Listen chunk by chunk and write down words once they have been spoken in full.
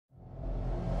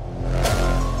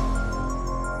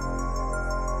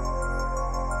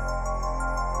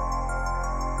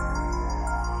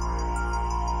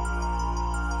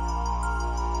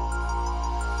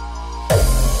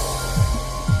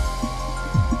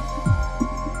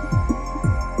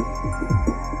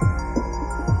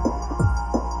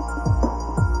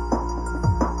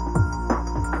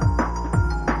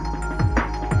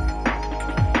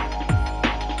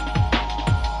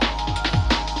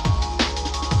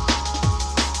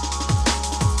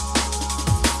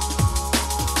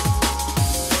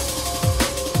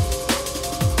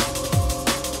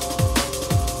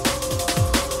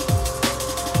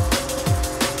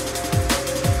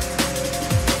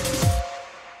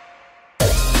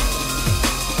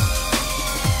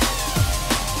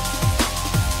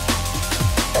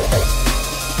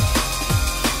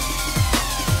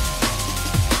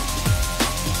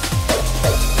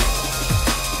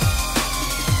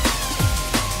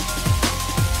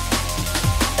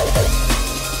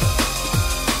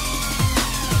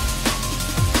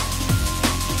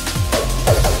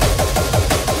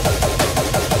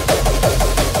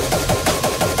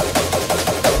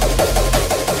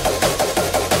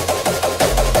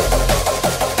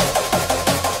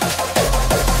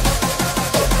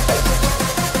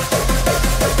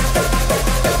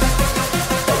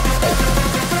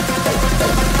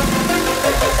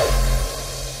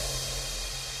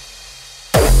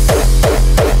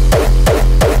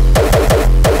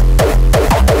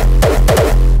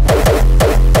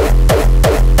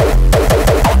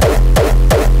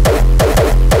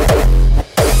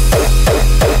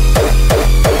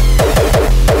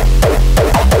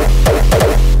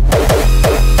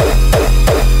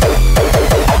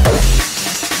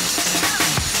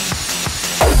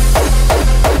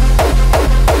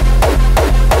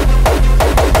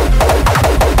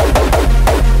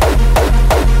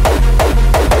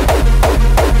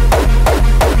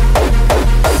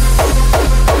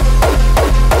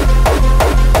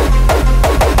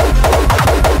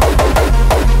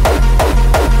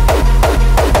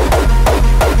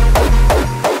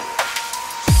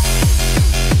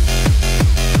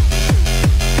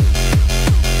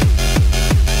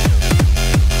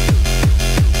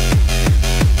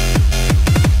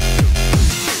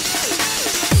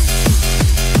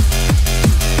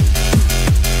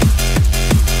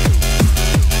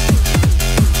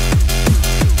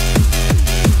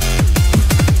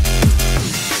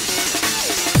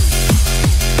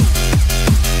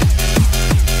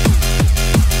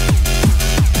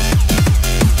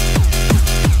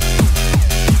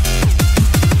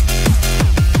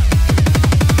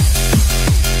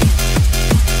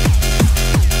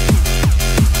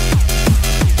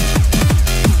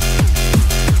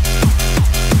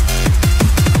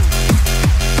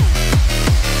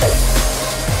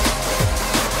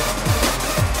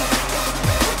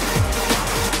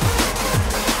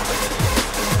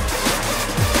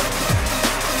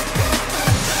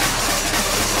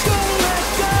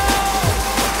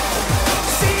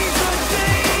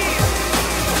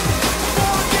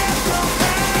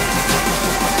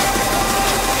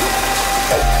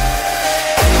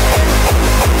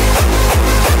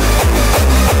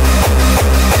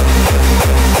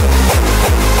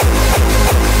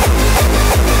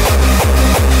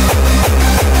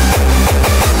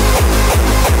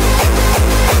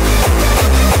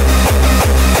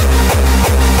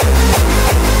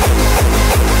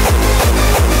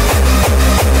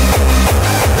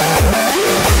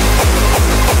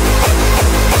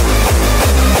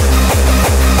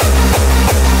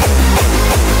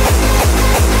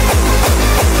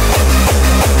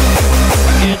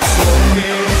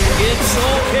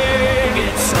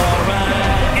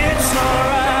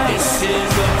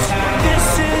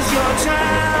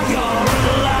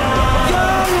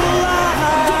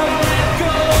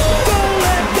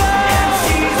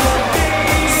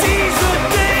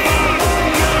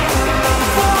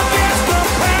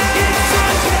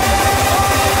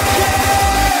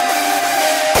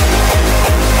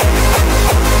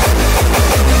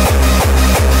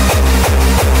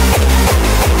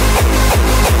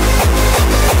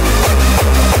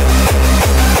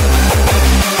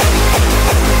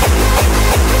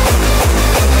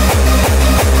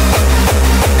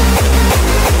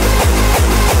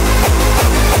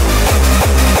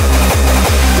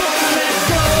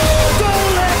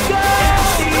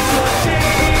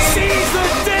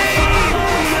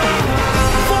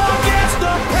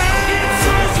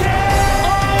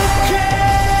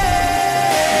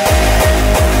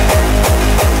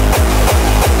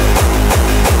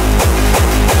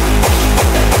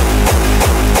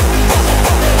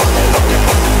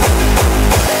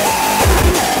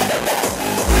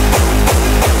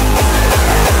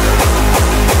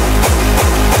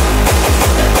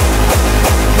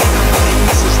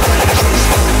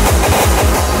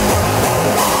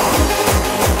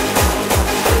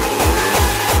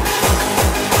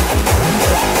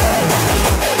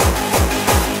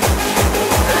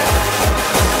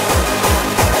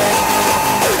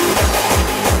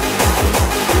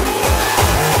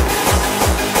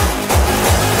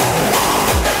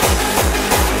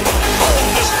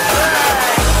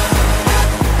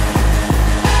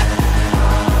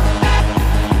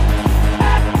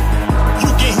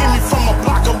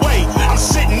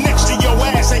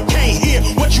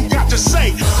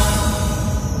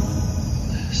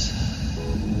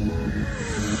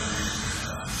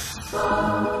Shit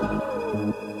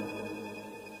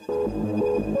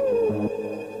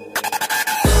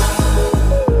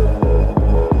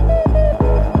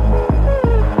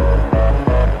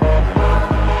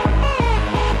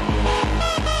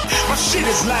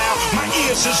is loud, my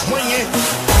ears is ringing.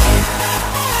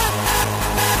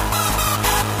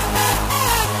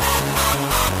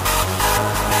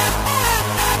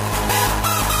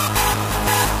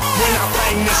 When I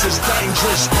bang, this is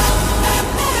dangerous.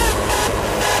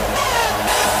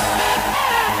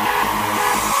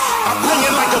 I bring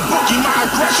it like a bookie, my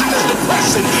aggression is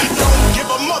depressing. Don't give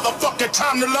a motherfucker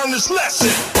time to learn this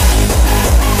lesson.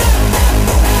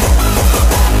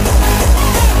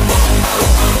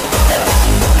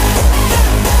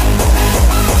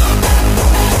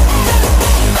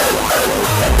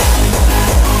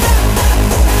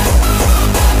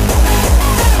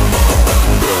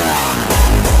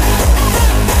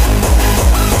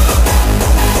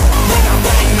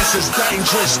 This is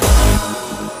dangerous.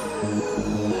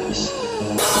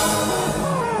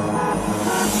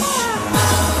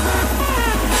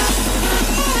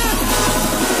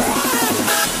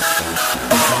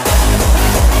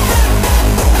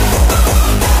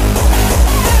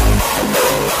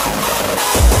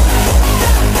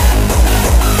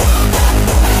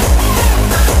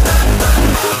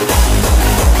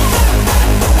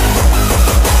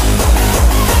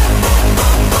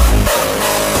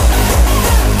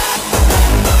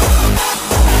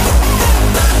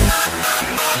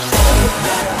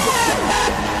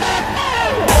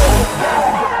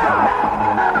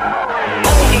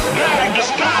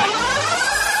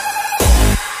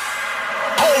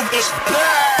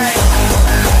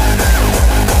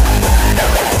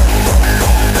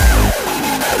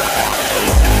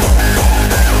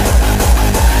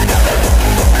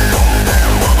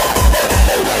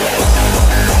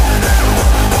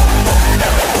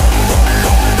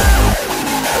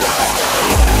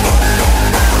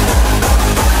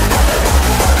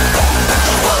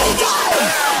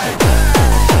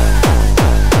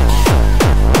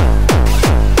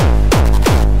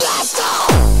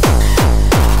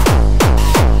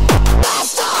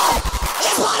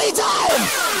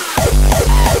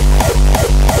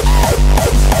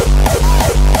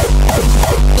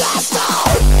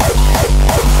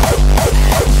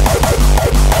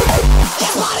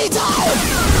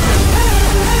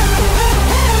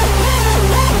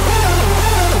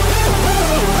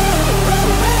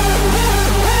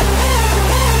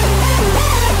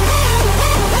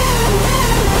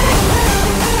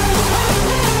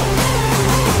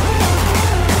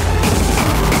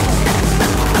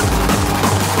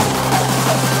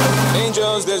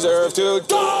 Deserve to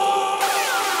die.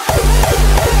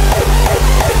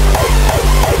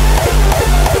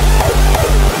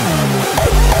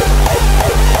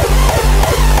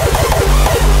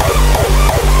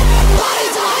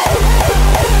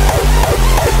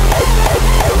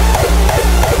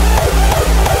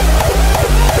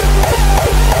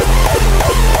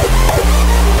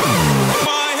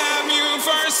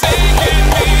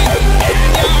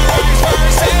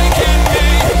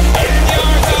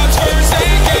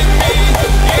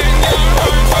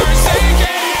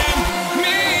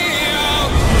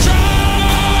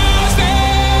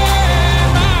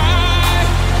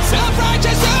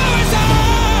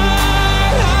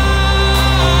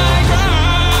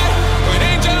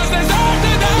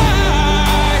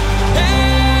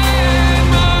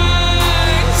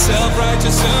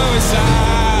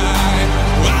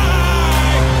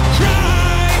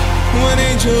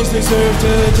 Angels deserve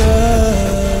to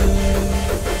die.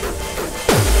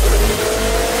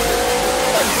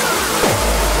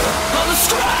 On the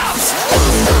scraps!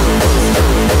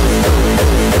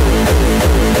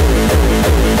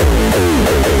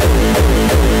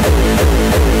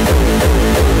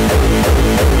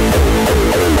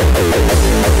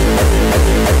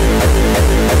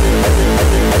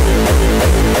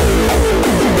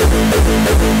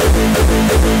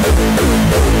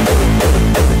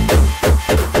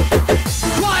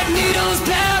 White needles,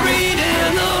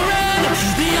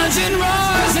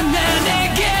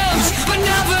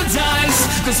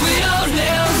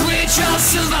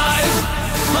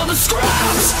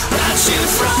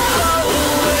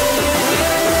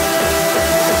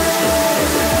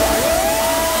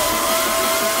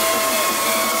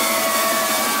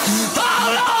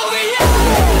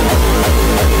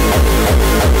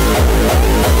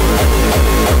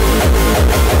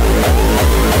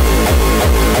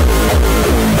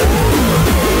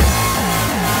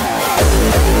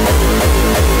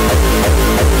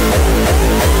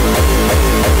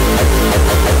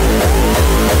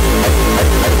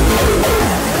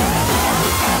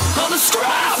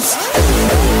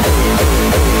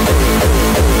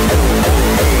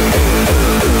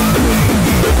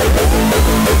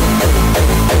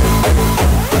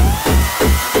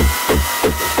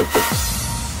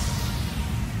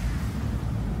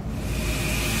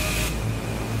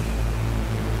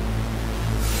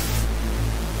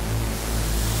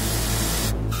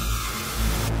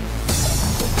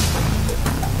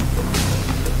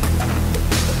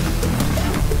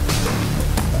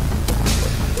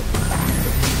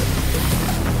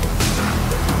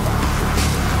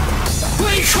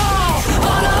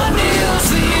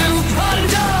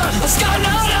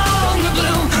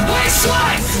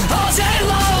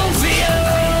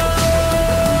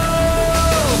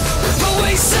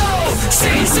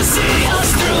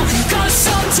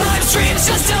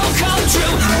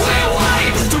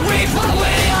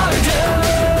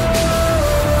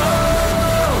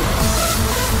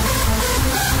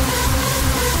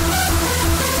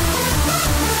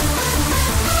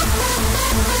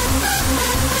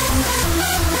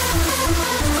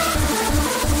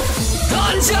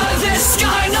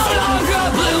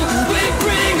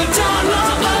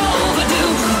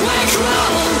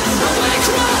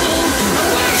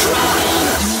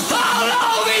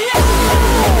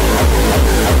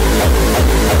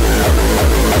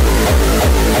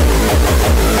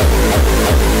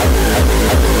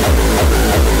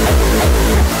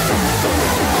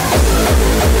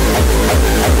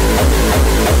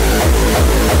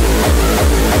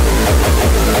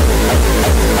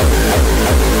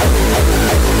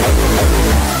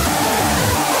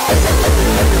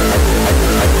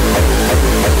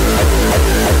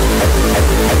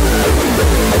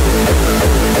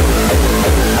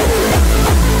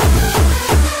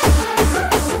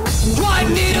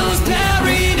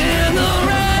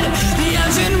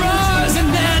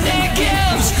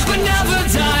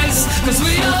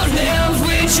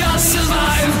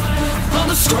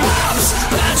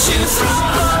 scraps that you throw away.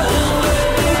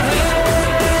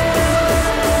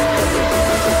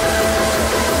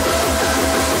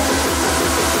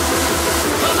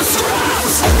 All the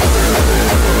scraps.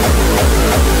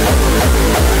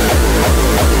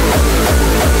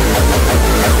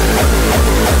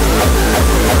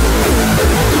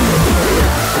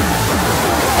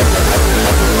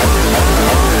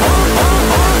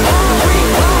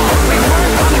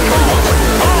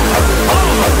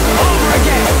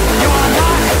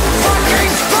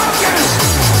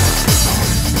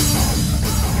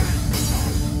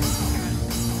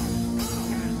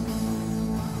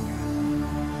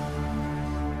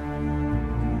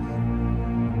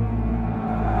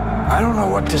 I don't know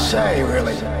what to say,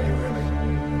 really.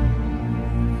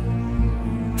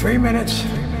 3 minutes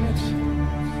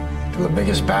to the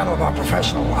biggest battle of our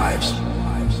professional lives.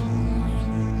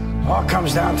 All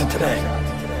comes down to today.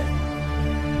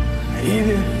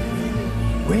 Either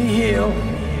we heal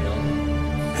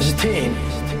as a team,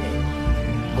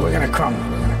 or we're gonna crumble.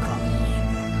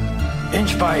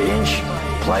 Inch by inch,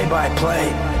 play by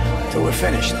play, till we're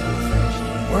finished.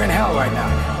 We're in hell right now,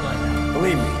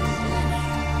 believe me.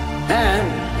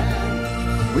 And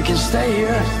we can stay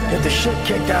here, get the shit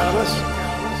kicked out of us,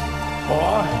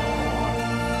 or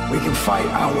we can fight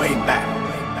our way back.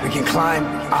 We can climb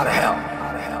out of hell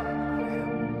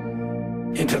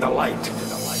into the light.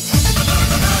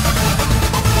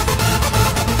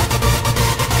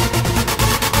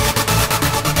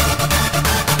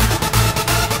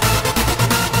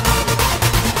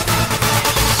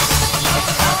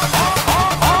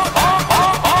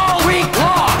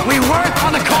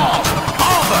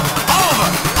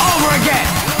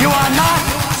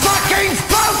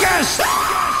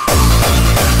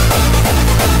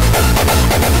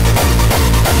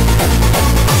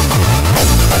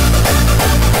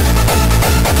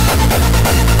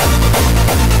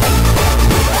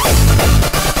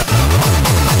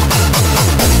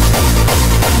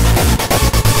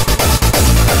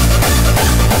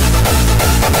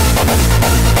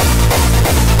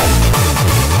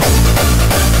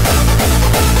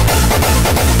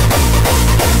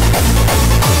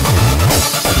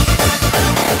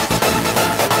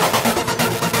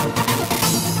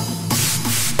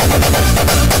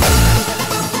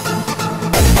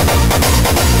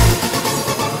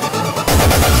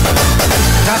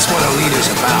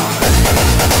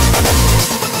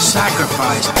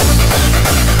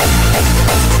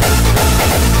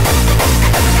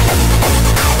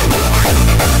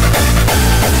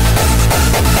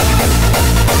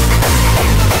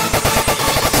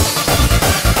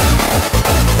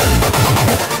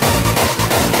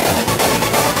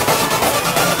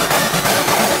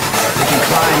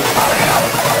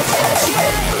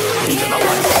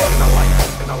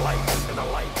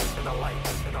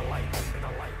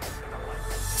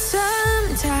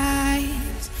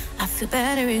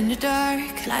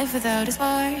 Without a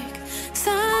spark,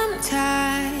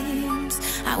 sometimes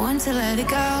I want to let it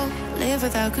go, live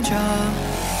without control.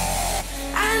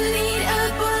 I need a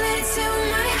bullet to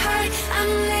my heart.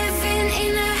 I'm living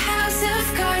in a house of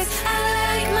cards. I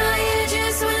like my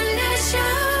edges when they're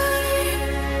sharp.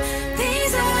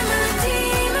 These are my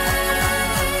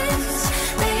demons.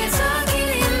 They're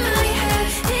talking in my head.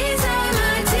 These are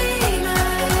my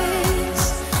demons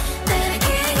that I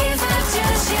can't give up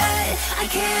just yet. I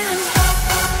can't.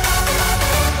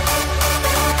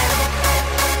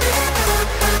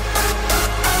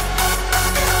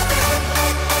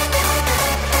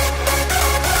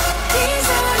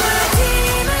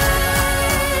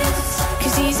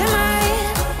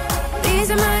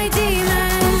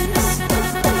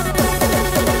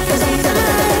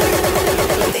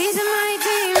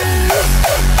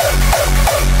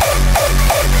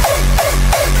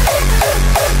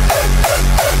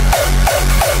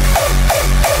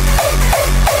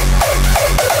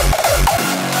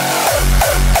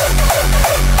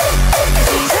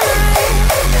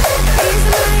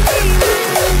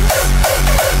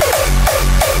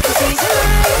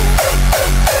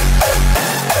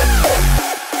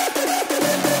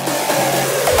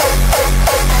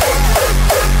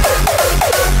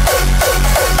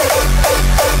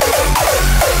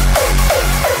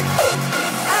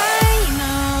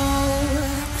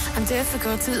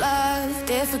 Difficult to love,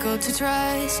 difficult to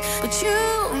trust, but you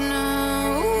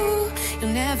know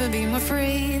you'll never be more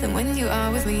free than when you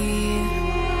are with me.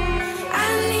 I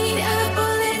need a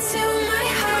bullet to my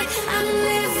heart. I'm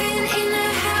living in a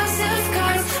house of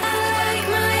cards. I like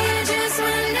my edges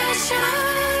when they're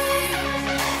sharp.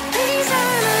 These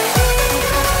are my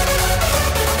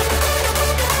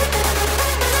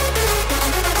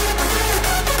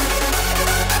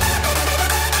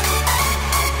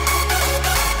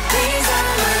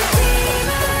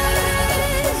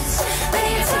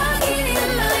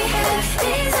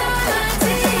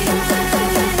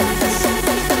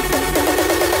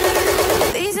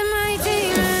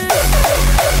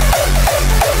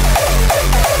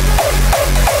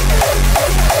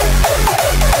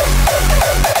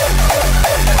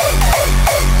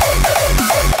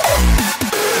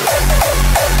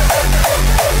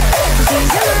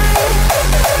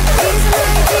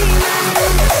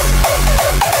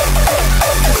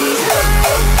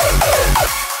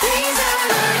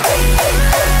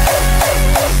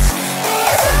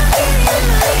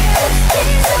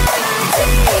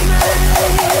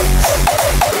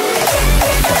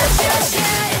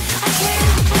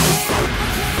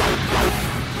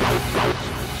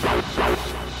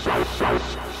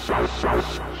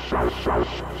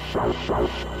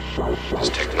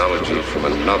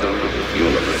from another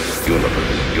universe,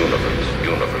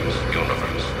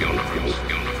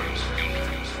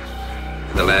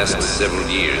 In the last several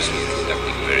years, we've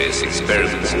conducted various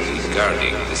experiments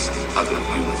regarding this other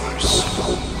universe.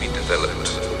 We developed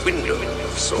a window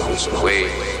of sorts, a way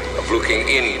of looking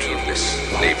into this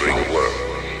neighboring world.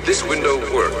 This window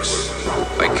works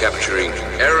by capturing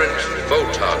errant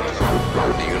photons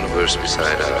from the universe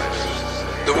beside ours.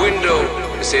 The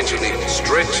window essentially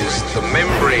stretches the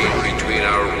membrane between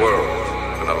our world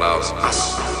and allows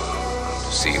us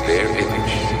to see their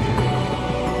image.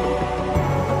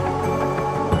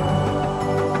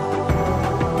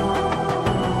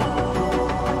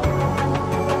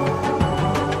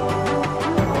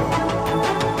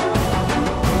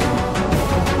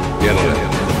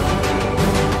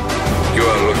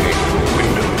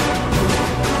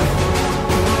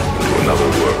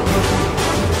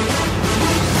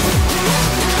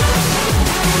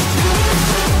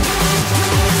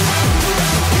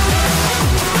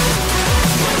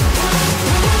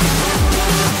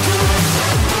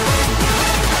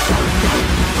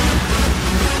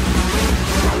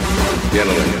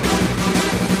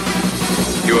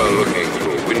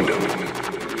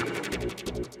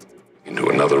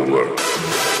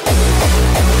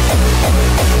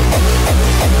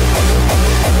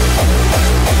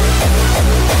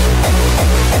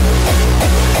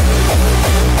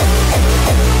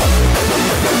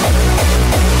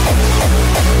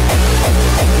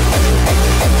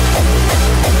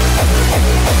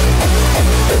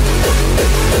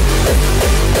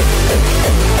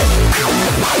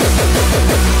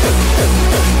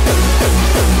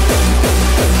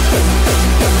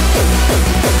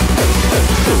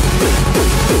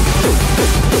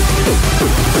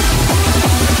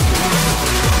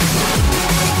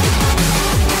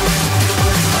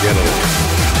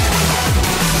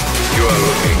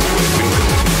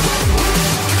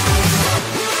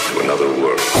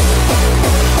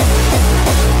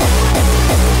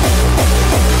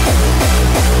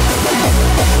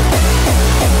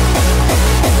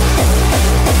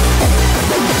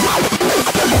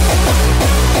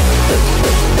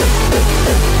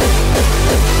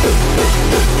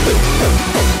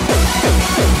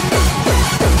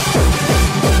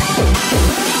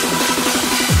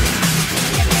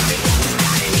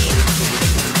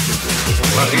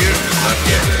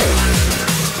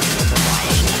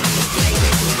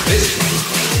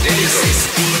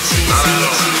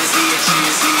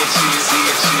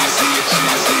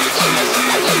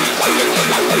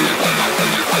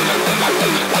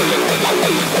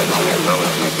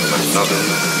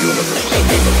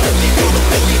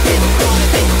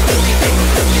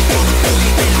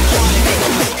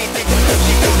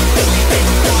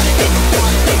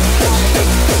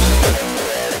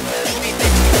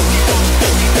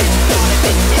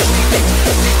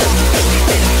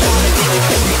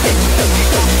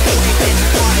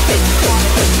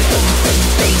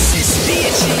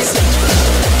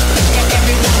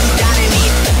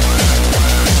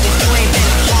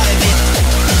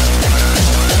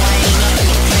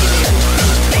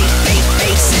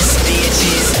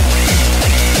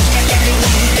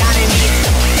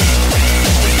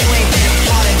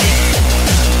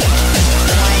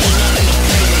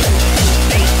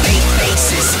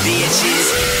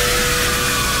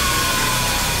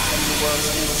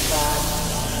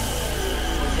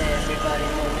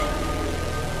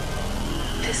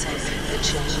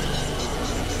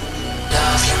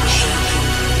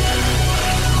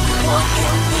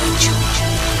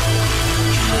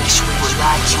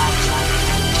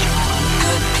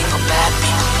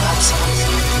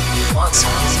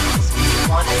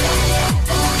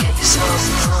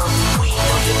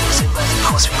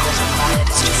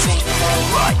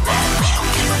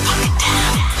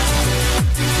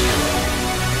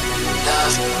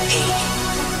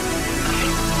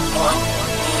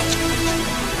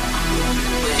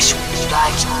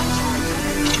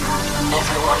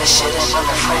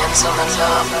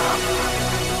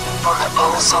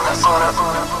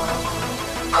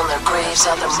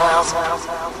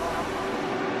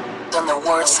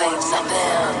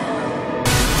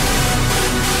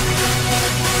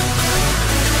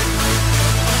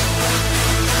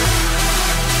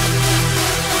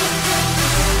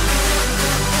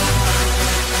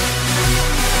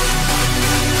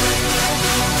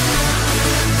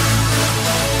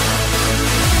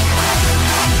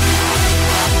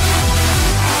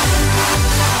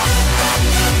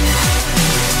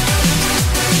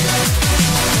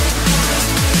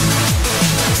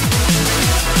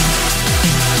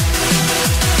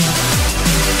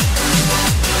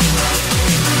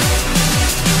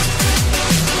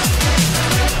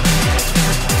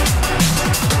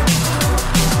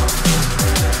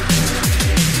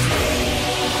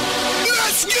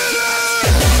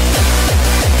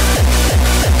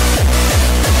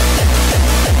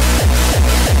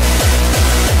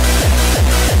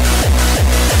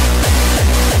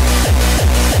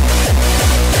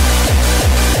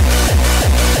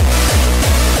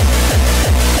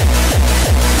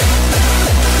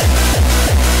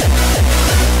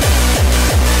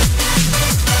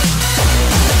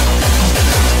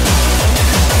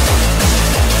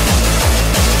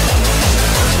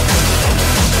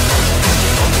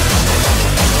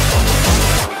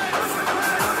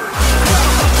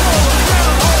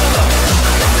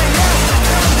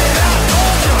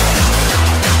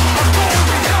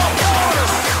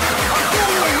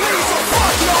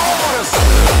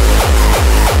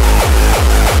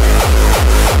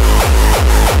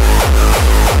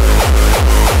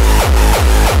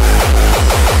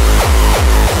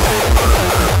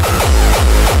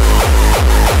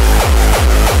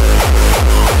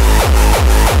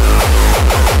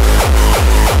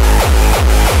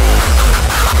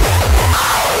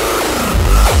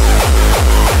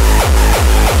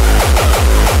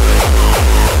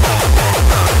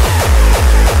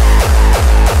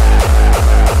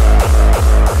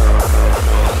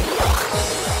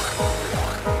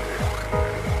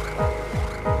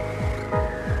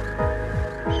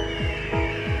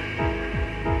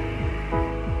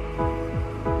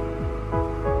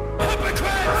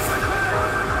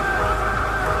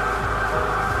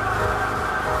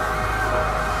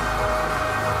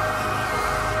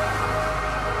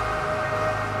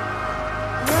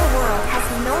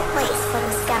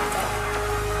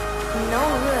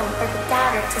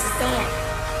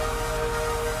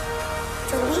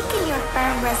 to weaken your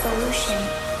firm resolution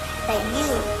that you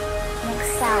can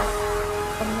excel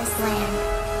in this land.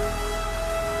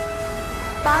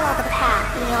 Follow the path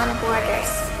beyond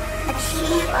borders.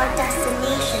 Achieve our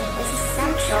destination is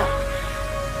essential.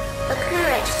 The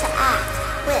courage to act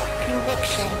with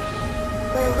conviction.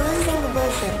 We're losing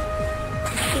vision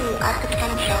to see our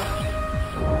potential.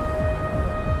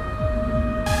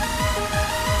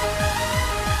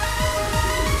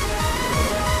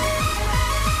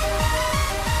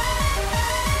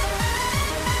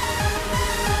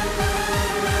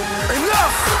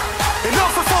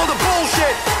 Enough of all the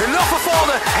bullshit, enough of all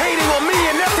the hating on me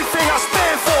and everything I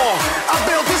stand for. I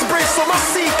built this bridge so my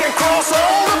seat can cross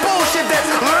all the bullshit that's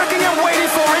lurking and waiting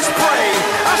for its prey.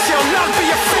 I shall not be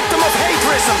a victim of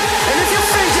haterism. And if you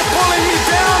think you're pulling me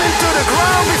down into the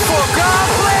ground before God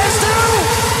plans to,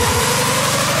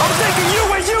 I'm taking you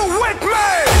and you with me.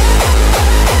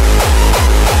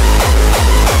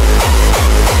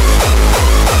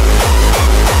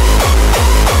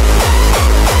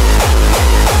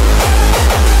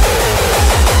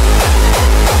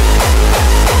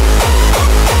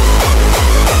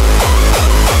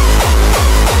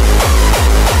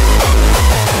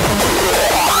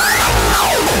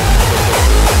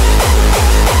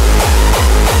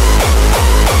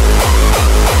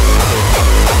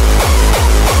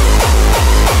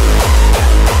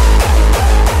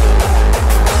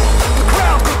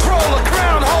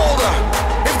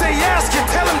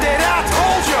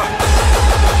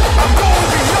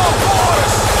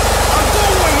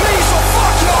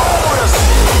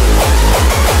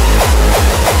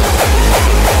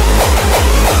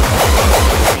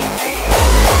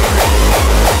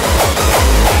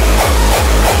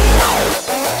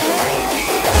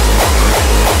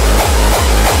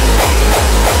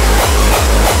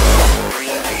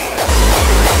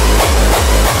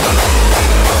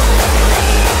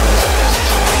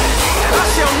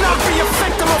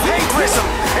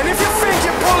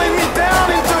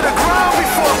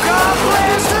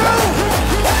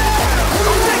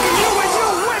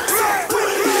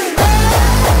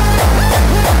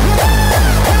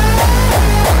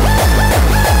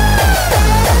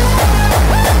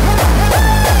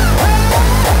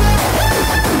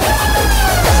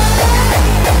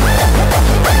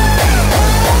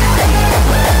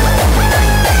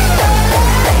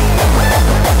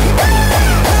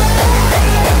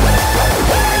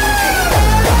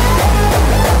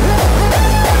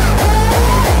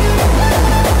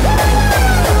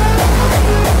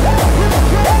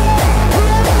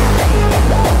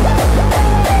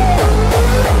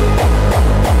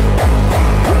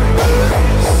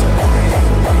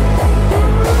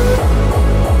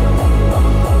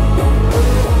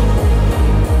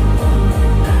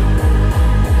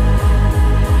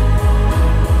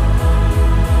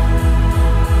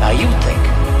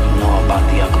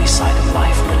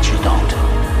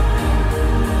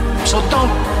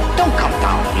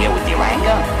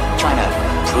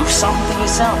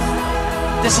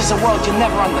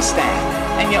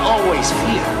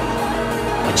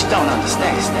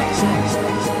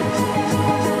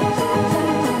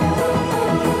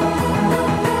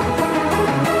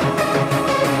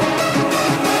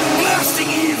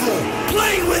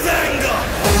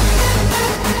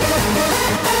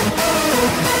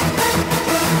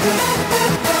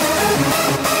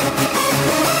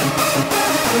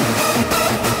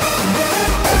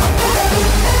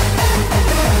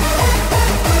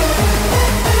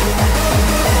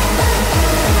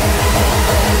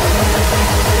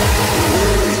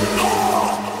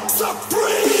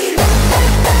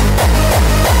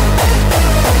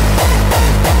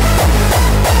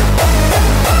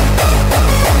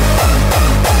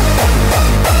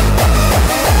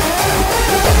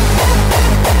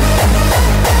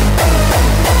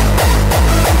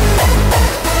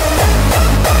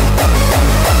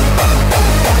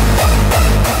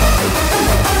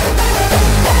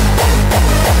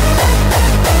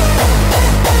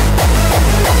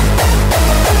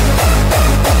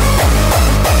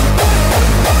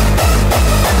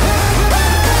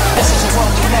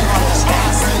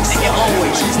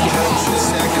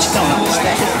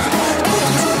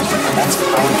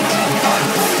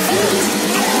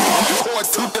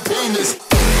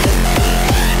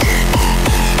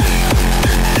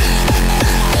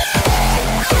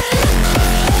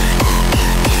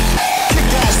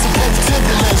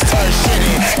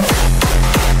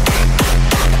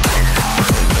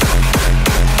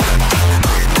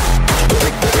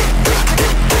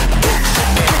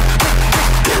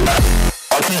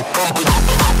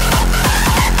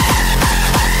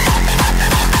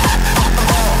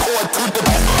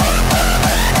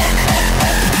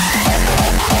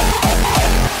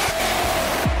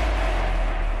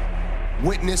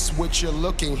 witness what you're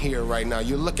looking here right now.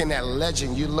 You're looking at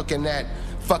legend. You're looking at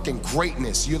fucking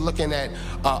greatness. You're looking at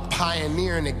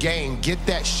pioneering the game. Get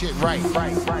that shit right.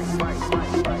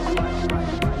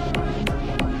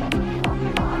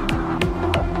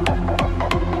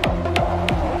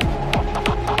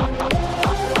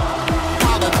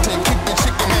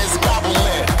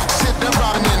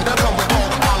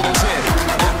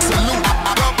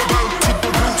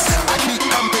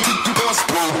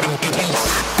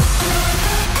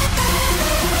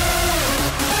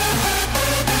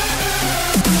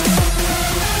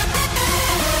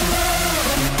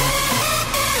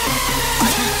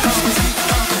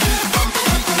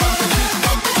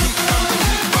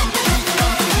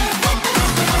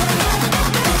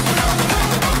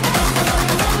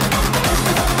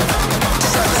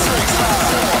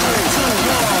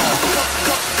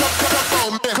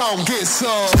 Get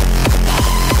some.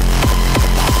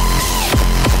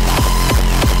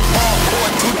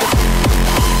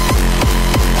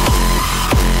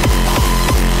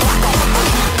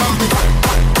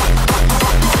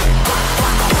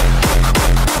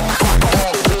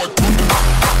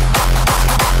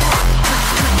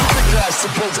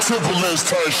 Timberlands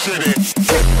type shit in.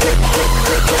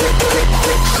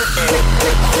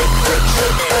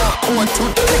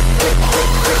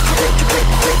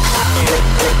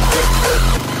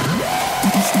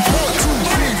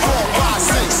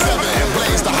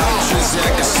 Blaze the house. I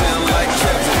can sound like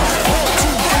Kevin.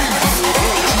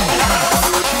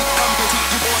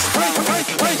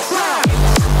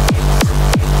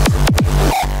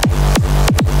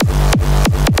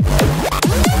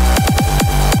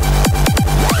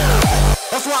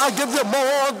 That's why I give you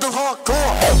more of the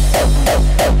hardcore.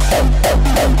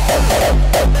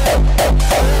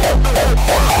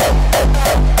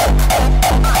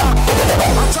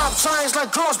 I drop signs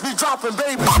like Crossfiyah dropping,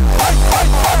 baby.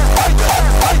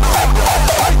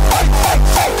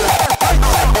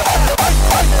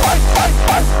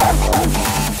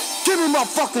 Give me my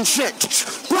fucking shit.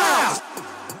 Wow.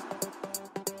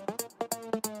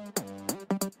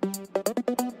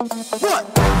 What?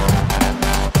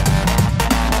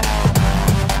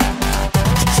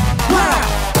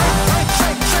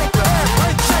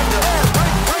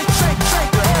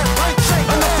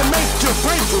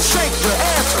 Shake your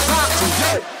ass, rock and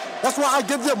get. That's why I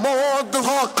give you more of the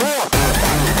hardcore.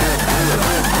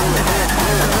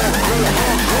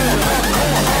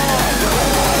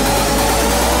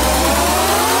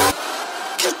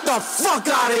 Get the fuck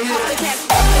out of here.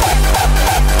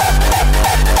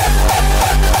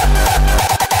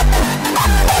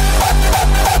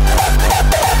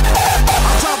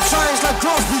 I drop signs like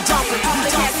Crossfiyah dropping.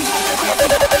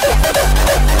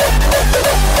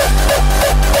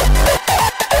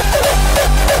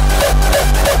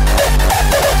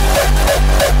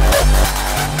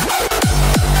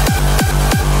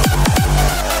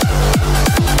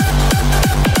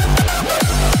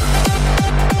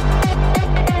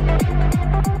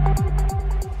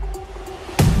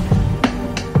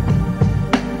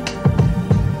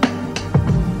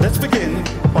 Let's begin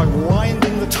by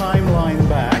winding the timeline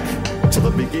back to the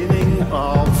beginning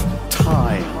of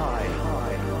time.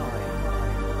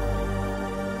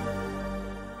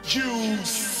 You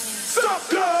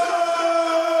sucker!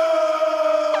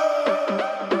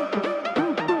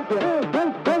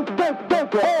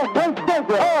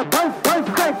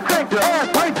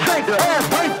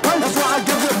 That's why I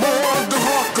give you more of the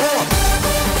hardcore.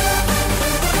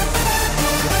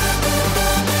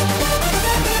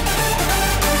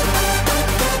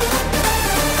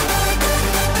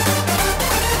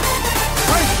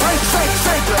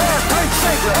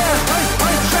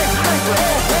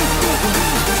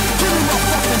 Give me my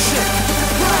fucking shit.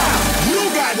 Wow. You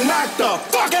got knocked the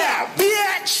fuck out,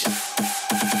 bitch!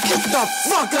 Get the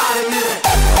fuck out of here.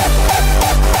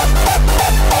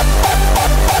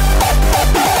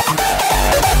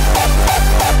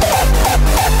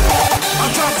 I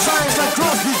drop signs like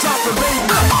Crossfiyah dropping,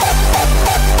 baby.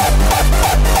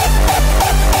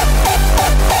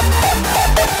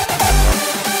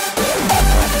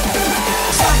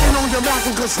 Slacking on your mouth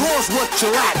cause war's what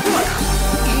you're at.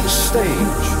 Each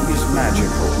stage is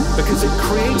magical because it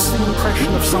creates the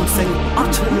impression of something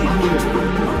utterly new.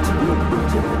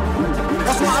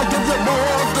 That's why I give you more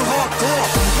of the hardcore.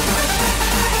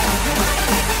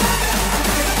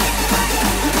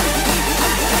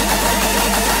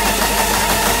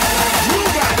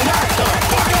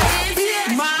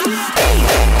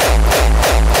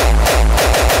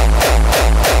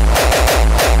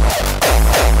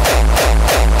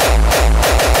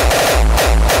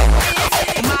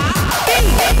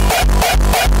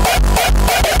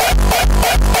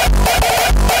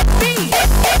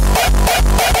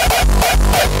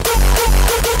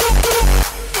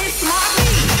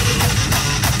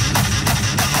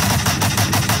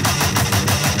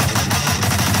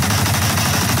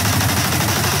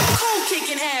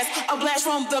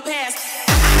 from the past.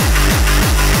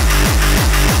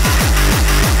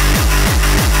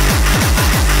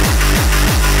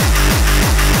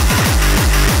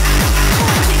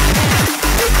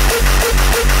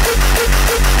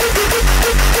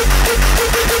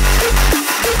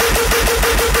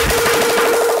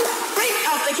 Break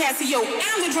out the Casio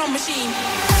and the drum machine.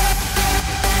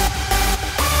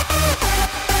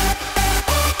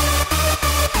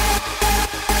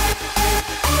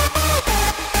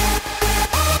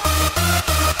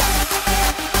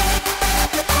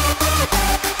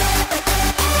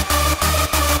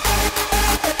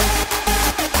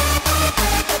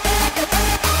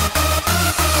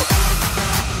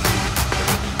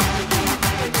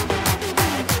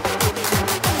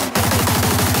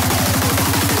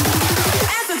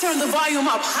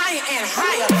 Up higher and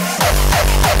higher.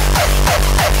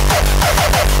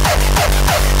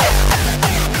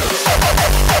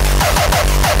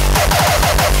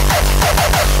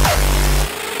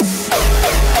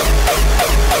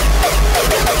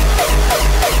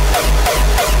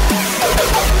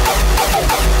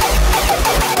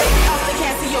 Off the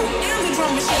Casio and the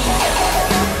drum machine.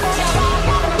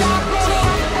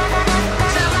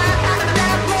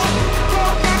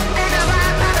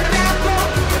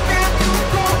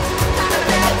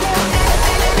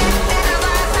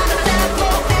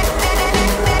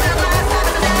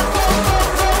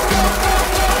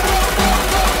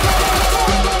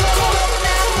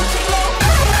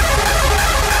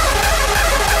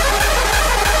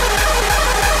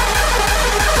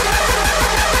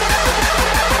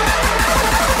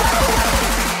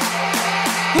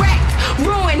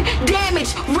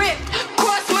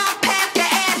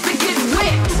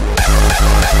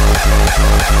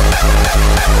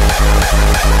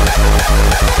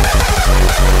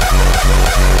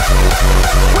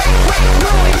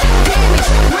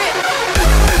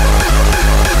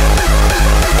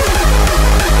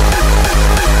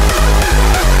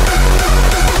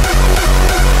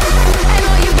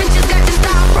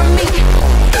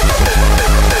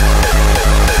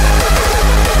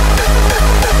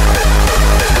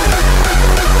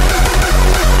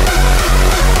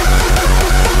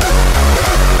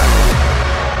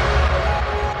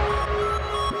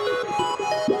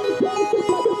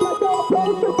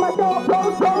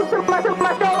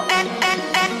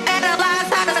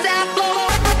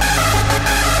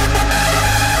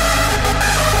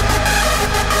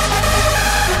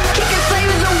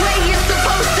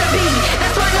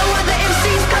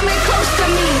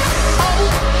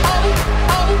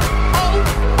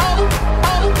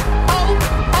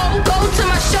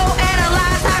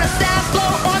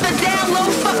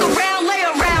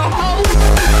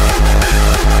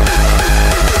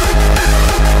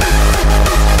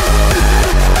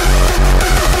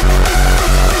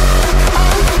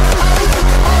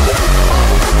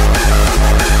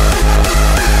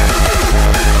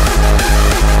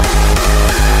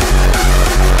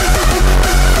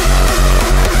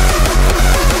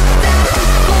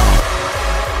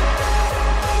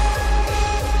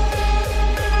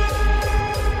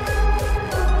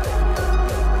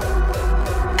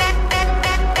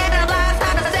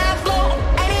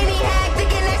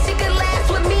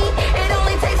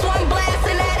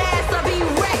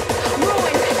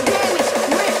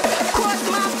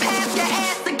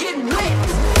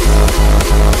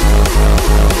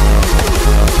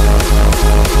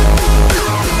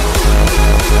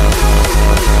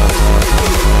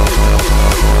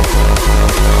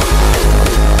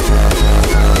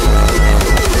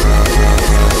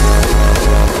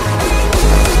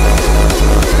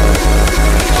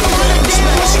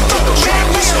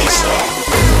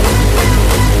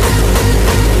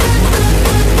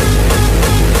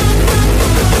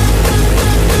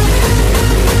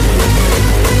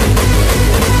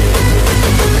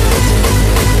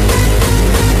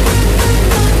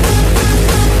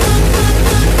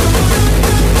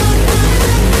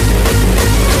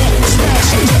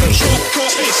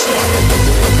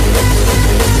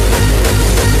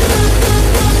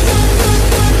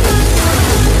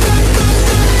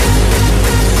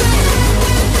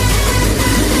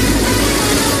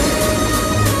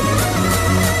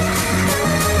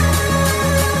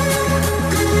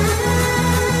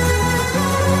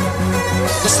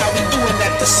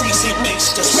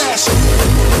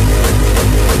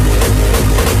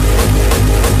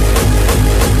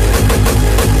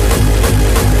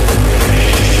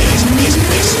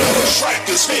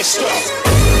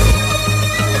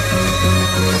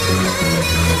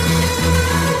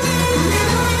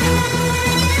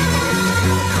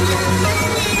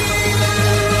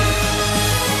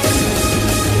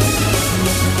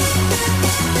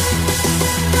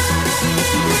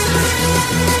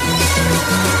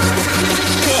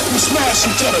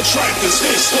 smash until the track is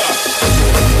hissed up.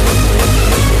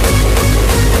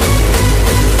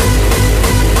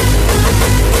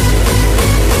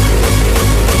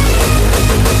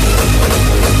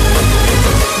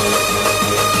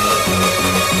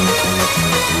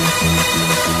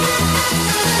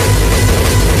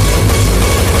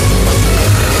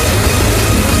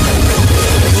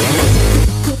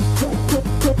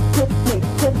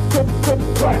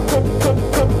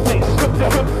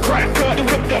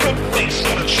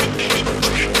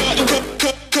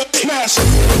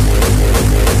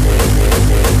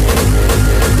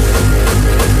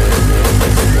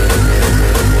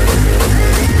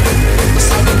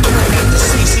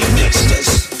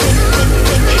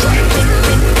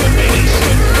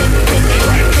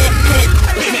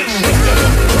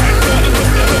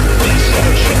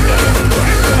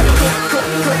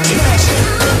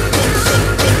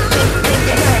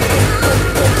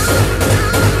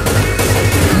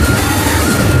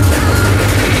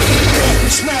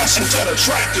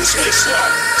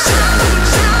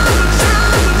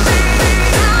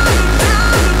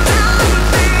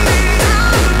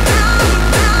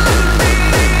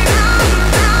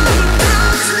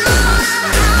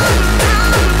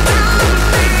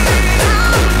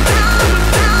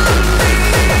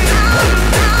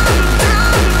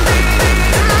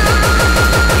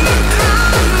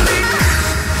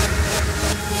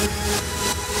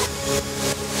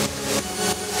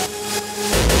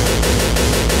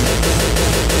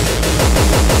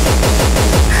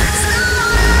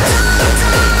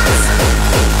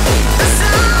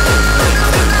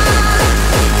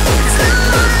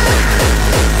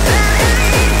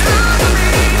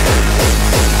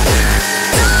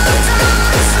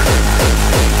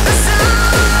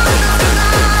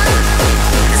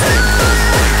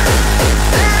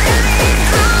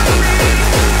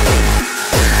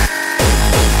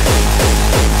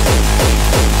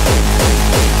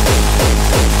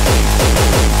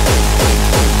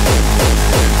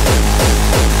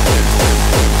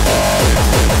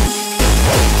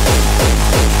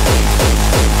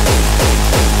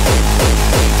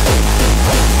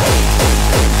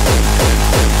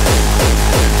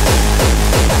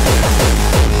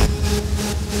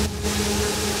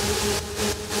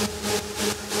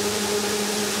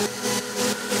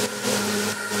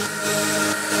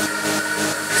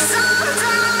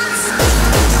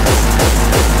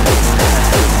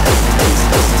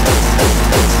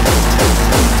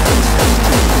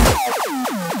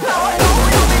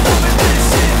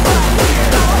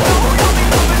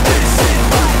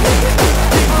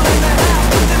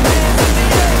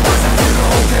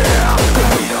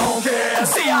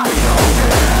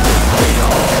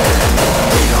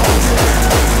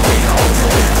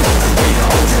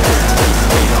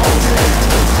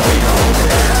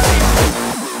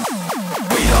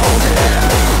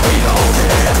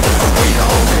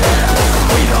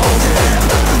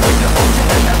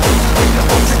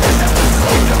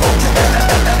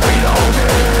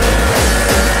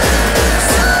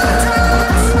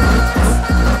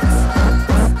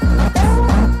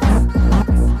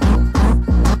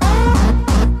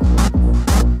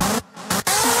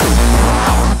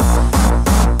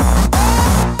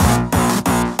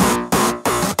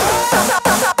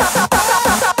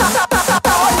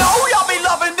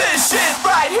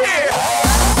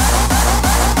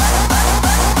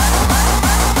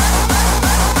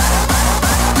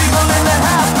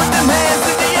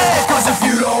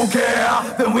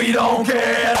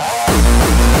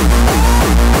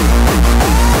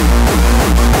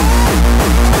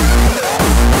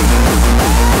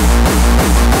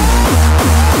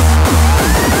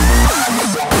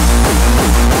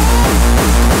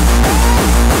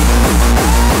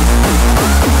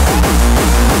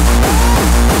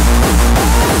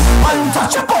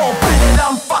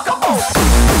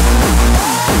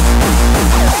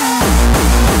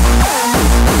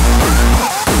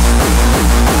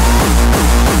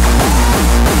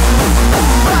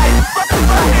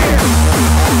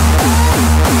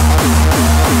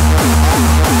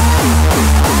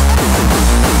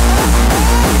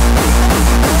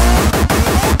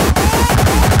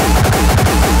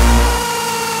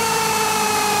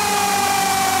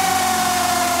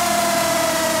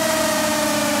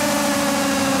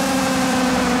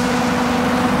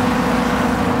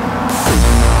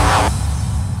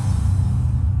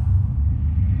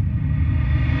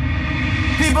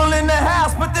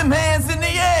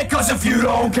 If you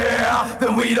don't care,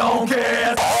 then we don't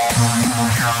care.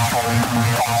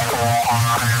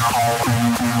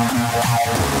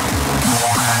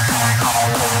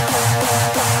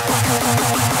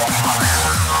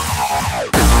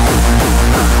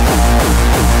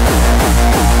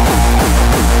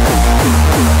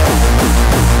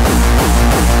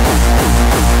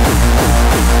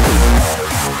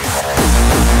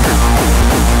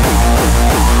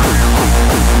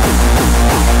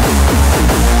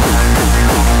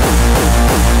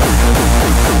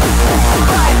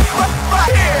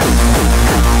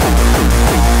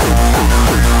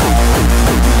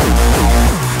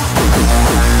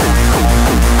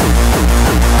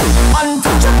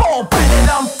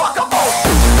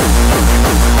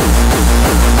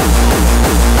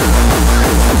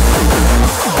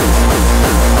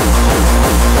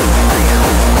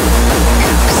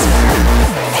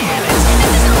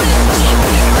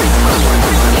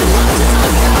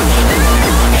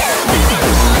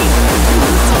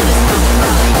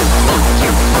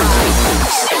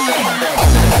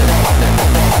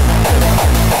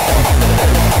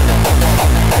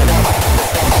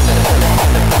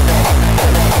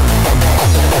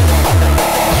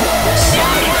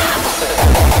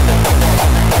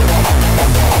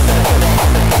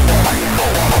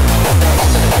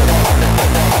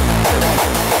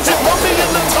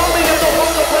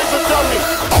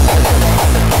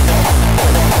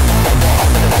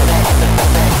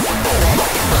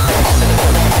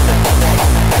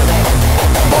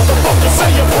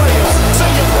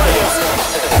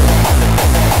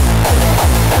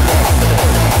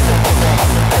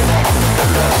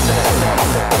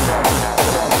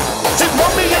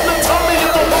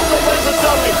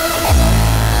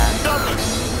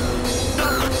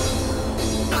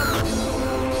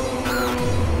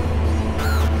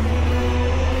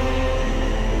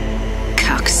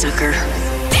 sucker.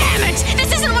 Damn it!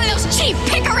 This isn't one of those cheap,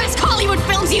 picaresque Hollywood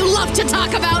films you love to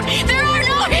talk about! There are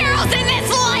no heroes in this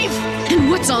life! And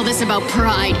what's all this about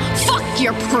pride? Fuck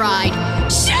your pride!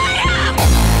 Shut up!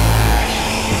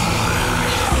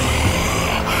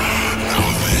 Now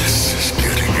this is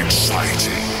getting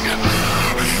exciting.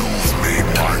 You've made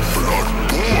my blood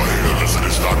boil as it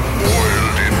has not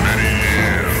boiled in many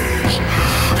years.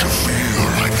 To feel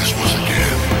like this was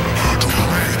again, to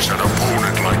reach an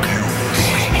opponent like you.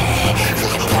 For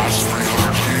the past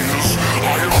 300 years,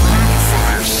 I have lived for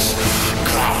this.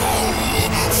 Come,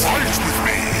 fight with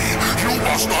me. You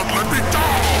must not let me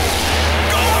down.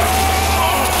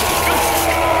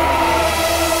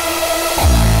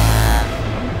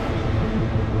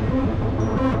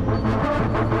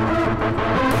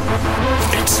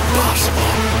 It's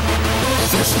impossible.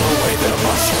 There's no way that a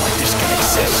monster like this can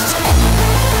exist.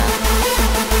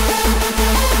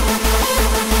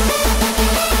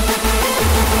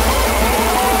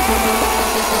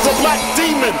 The black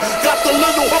demon got the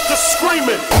little hooker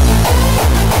screaming.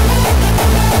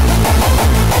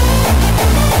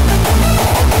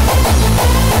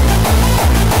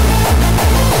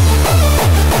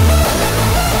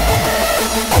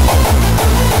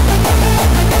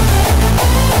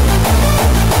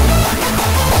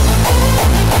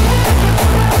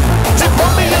 Tip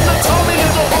me in the tummy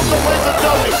and the hooker with the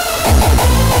dummy.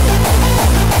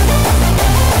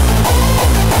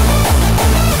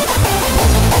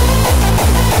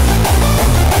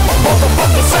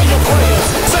 Motherfucker, say your prayers,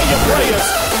 say your prayers.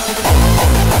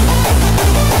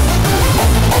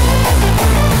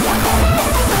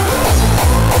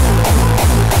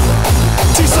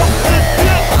 She's up in it,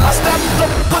 I snapped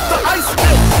up with the ice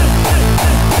pick.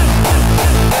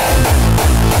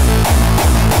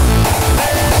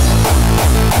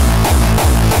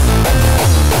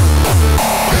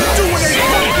 Do what they do.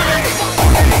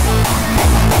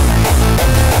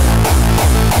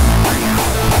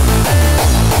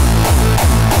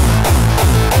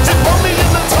 Dummy in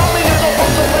the tummy and the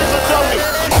hooker with the dummy.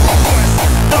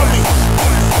 Dummy,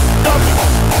 dummy,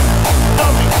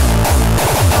 dummy.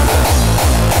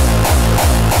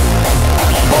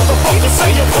 Motherfucker,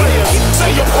 say your prayers, say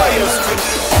your prayers.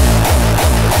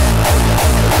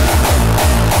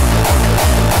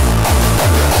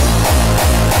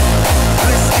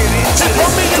 Let's get into this.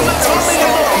 Dummy in the tummy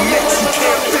and the hooker Next, you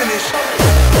can't finish.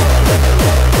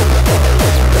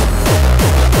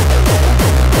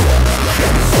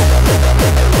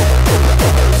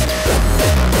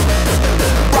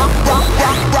 Rock, rock,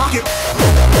 rock, rock it.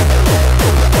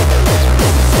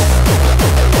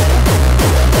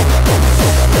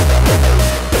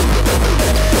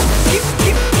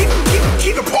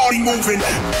 Keep the party moving.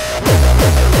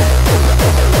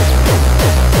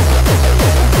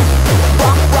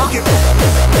 Rock, rock it.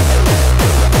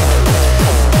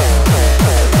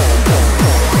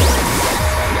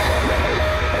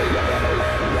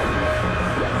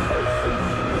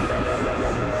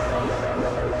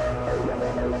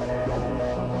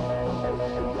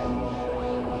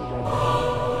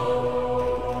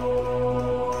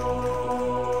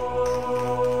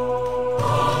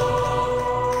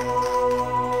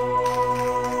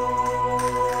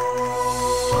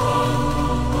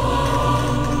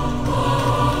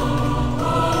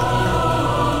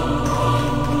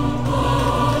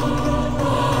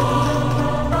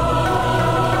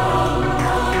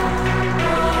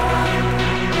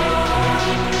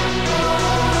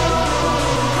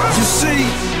 You see,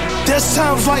 there's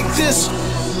times like this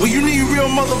where you need real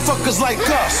motherfuckers like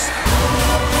us.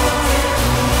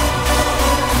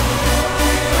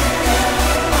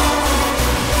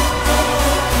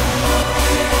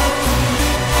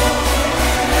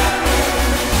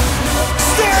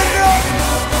 Stand up!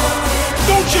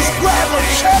 Don't just grab a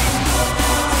check!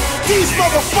 These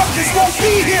motherfuckers won't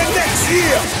be here next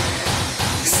year!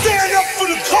 Stand up for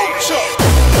the culture!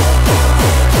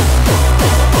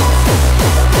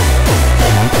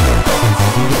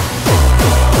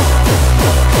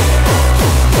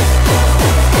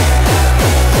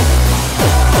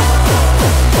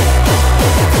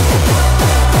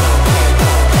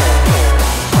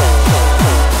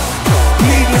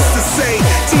 Needless to say,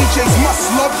 DJs must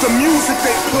love the music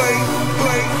they play.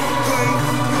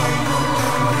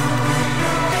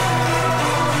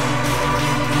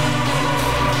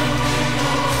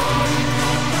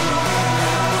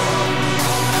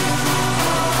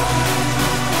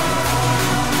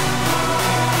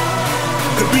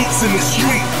 The beats in the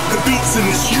street, the beats in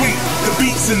the street, the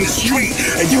beats in the street,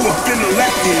 and you have been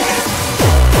elected.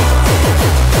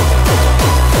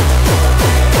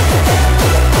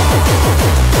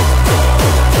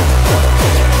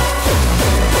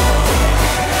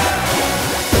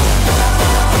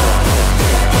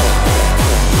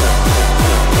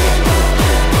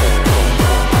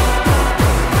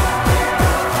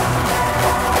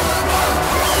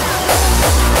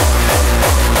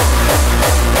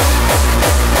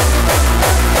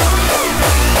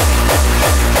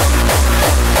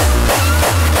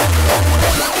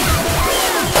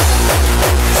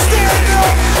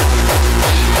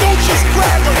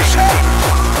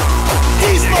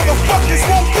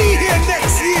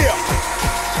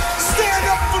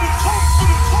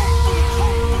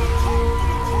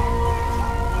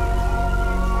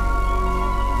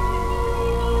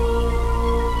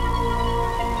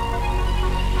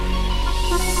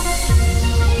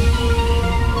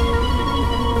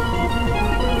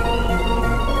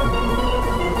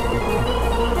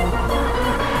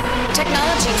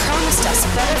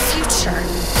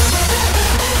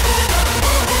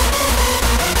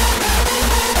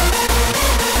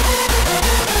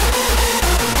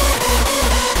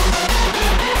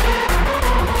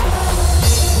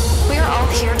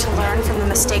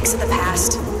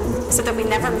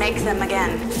 make them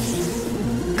again.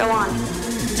 Go on,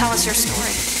 tell us your story.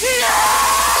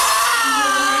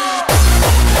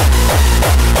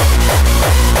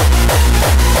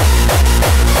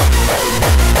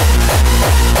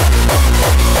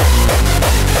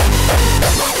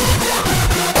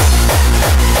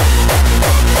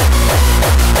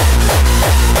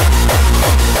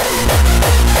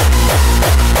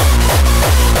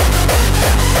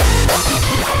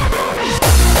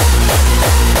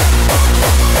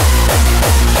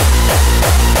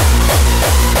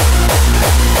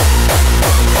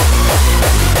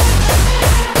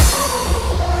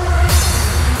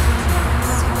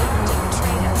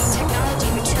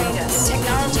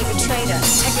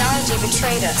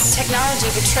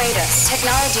 Technology betrayed us.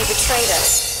 Technology betrayed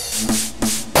us.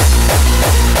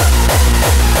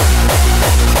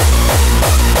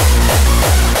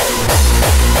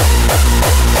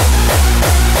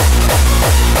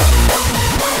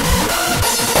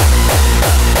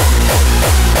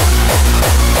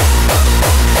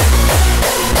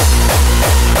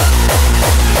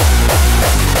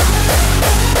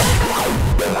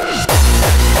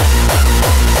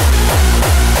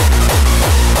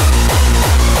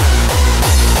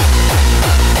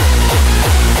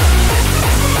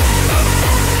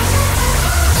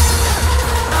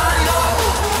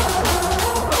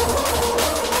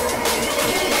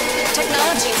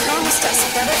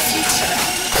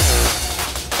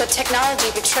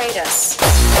 Technology betrayed us.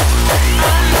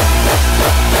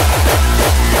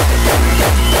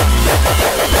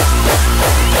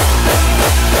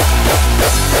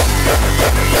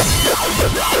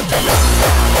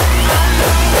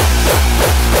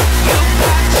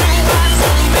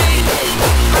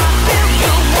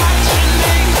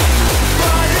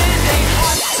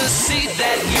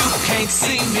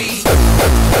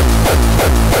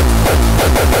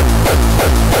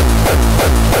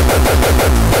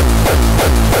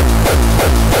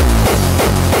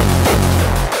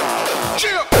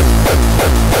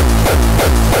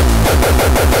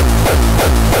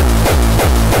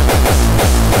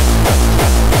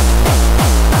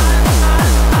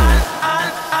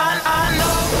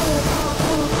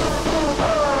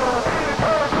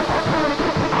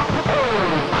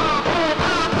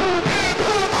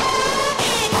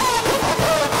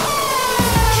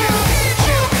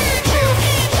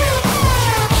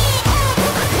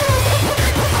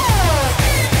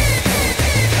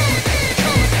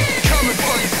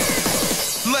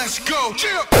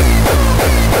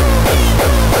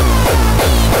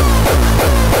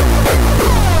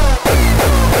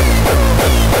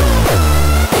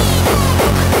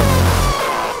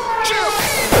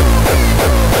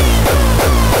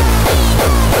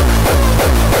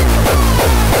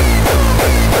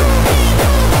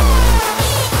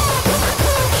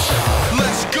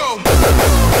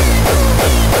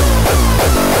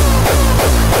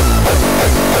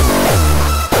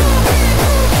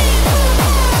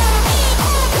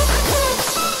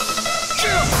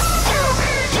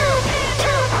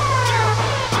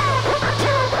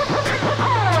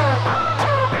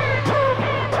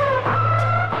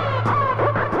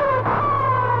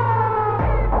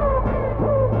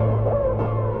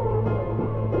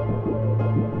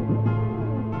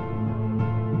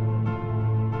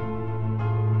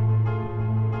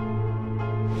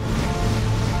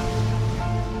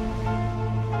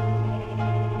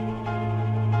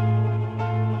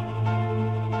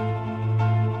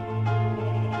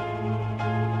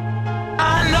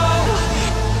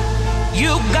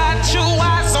 You got your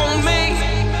eyes on me.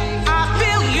 I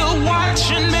feel you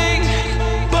watching me.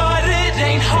 But it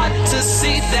ain't hard to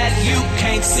see that you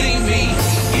can't see me.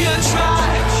 You try,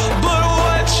 but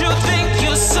what you think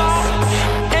you saw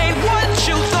ain't what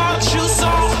you thought you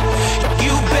saw.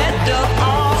 You better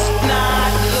off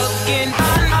not looking.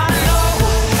 I know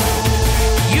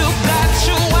you got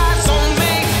your eyes on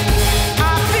me.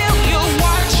 I feel you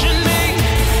watching me.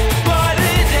 But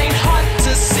it ain't hard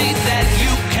to see that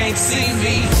you can't see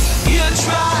me. You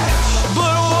try,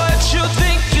 but what you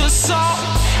think you saw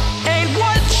ain't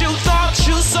what you thought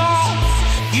you saw.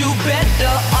 You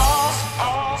better off.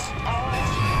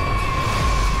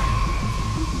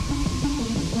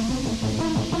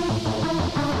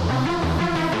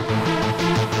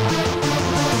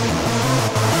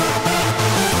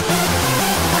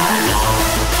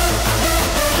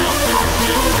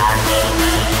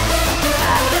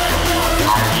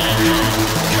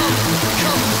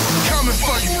 Coming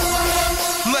for you.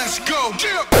 Let's go.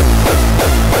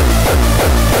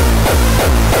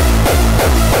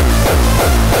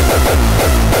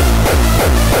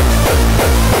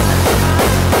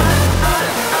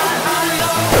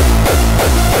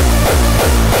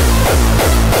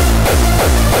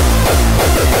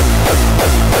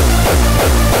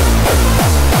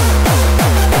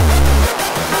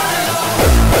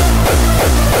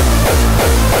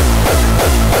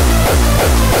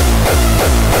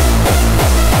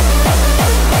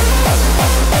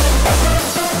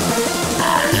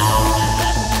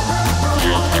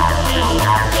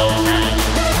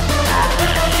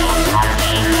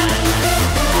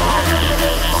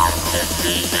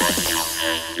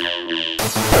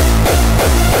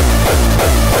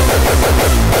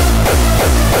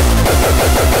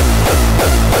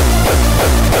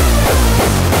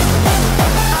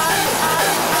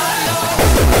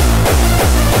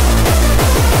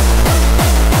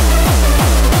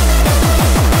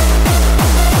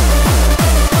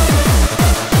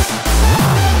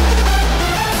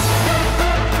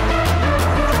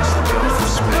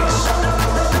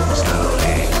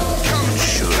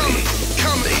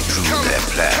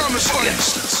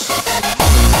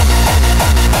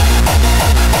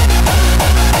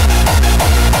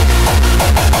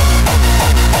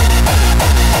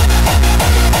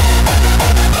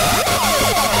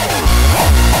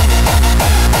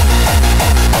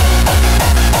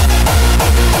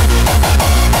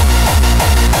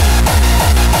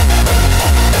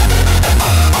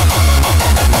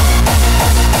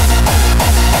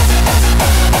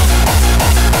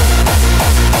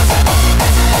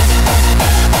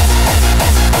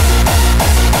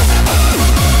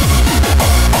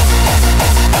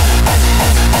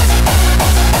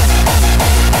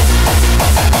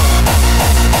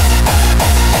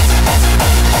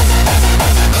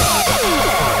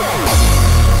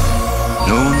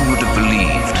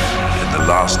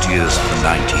 years of the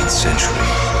 19th century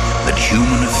that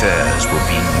human affairs were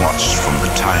being watched from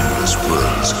the timeless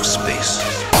worlds of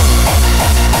space.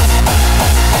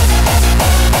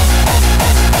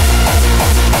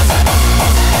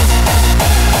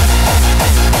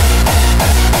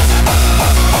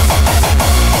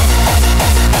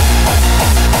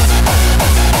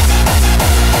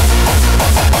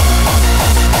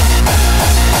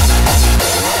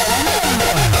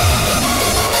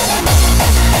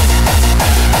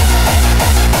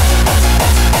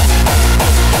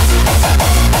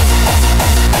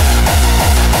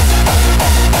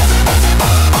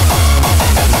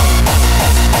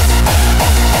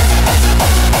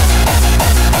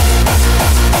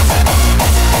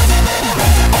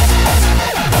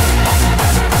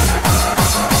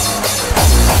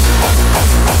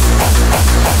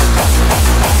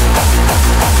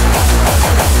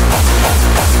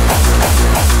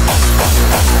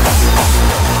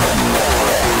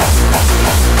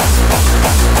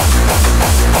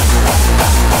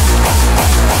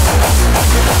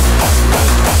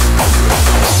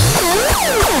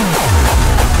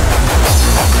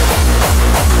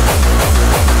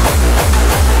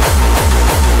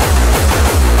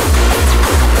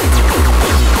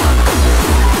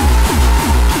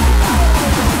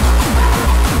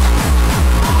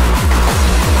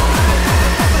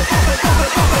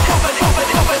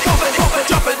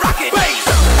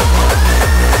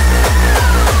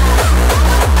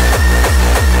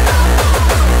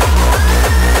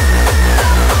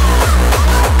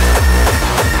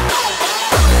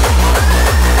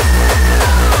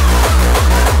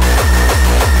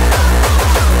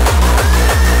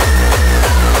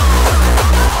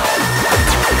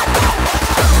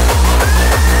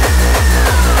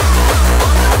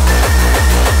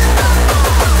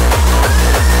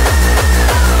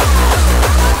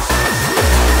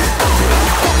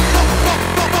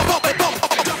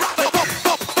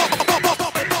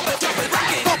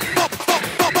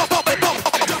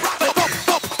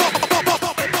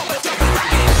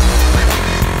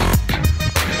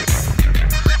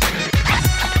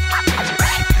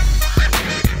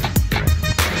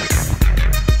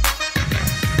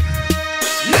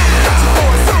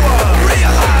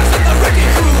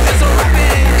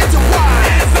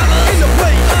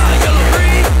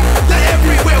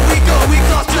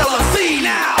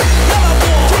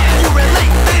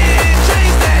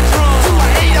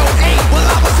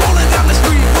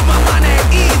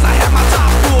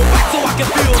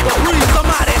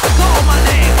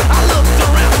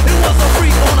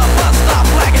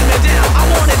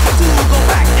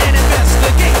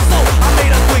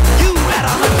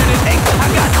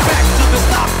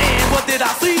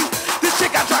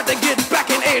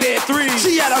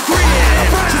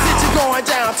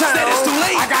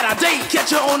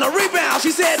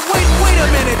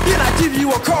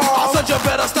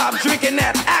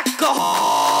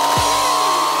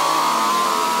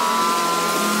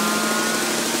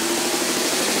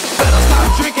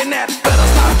 Better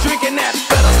stop drinking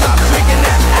that.